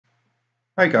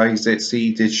Hi guys, it's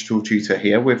the Digital Tutor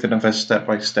here with another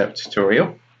step-by-step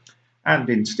tutorial. And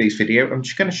in today's video, I'm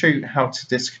just going to show you how to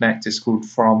disconnect Discord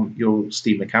from your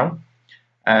Steam account.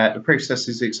 The process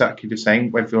is exactly the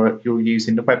same whether you're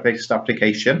using the web-based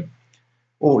application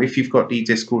or if you've got the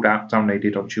Discord app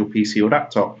downloaded onto your PC or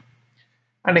laptop.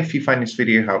 And if you find this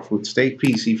video helpful today,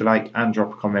 please leave a like and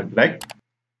drop a comment below.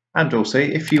 And also,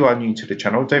 if you are new to the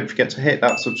channel, don't forget to hit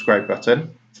that subscribe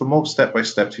button for more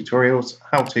step-by-step tutorials,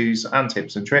 how-tos and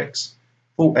tips and tricks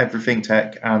for everything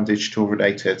tech and digital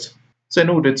related. So in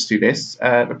order to do this,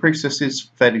 the process is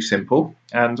fairly simple,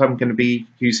 and I'm going to be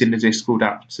using the Discord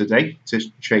app today to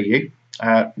show you,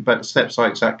 but the steps are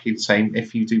exactly the same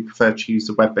if you do prefer to use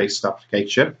the web-based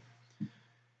application.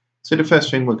 So the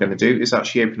first thing we're going to do is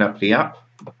actually open up the app.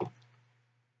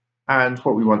 And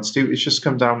what we want to do is just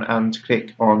come down and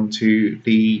click onto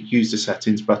the user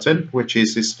settings button, which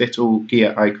is this little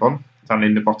gear icon down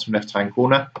in the bottom left hand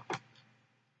corner.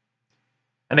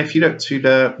 And if you look to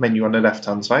the menu on the left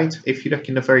hand side, if you look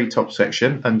in the very top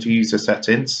section under user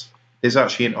settings, there's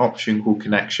actually an option called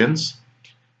connections.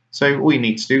 So all you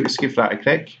need to do is give that a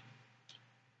click,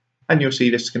 and you'll see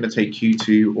this is going to take you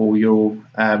to all your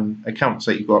accounts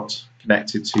that you've got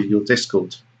connected to your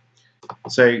Discord.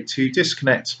 So to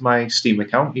disconnect my Steam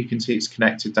account, you can see it's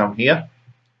connected down here,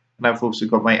 and I've also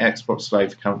got my Xbox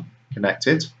Live account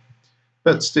connected.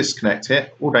 But to disconnect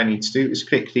it, all I need to do is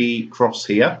click the cross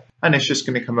here, and it's just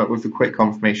going to come up with a quick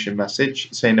confirmation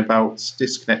message saying about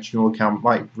disconnecting your account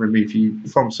might remove you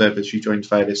from servers you joined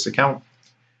via this account.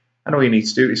 And all you need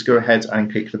to do is go ahead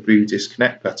and click the blue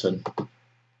disconnect button.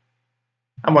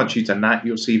 And once you've done that,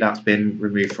 you'll see that's been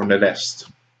removed from the list.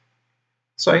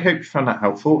 So I hope you found that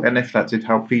helpful, and if that did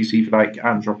help, please leave a like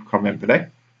and drop a comment below.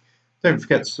 Don't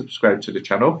forget to subscribe to the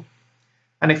channel.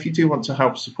 And if you do want to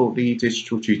help support the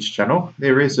Digital Tutor channel,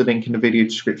 there is a link in the video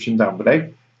description down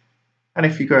below. And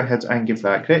if you go ahead and give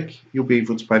that a click, you'll be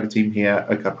able to buy the team here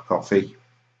a cup of coffee.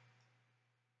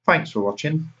 Thanks for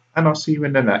watching, and I'll see you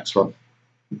in the next one.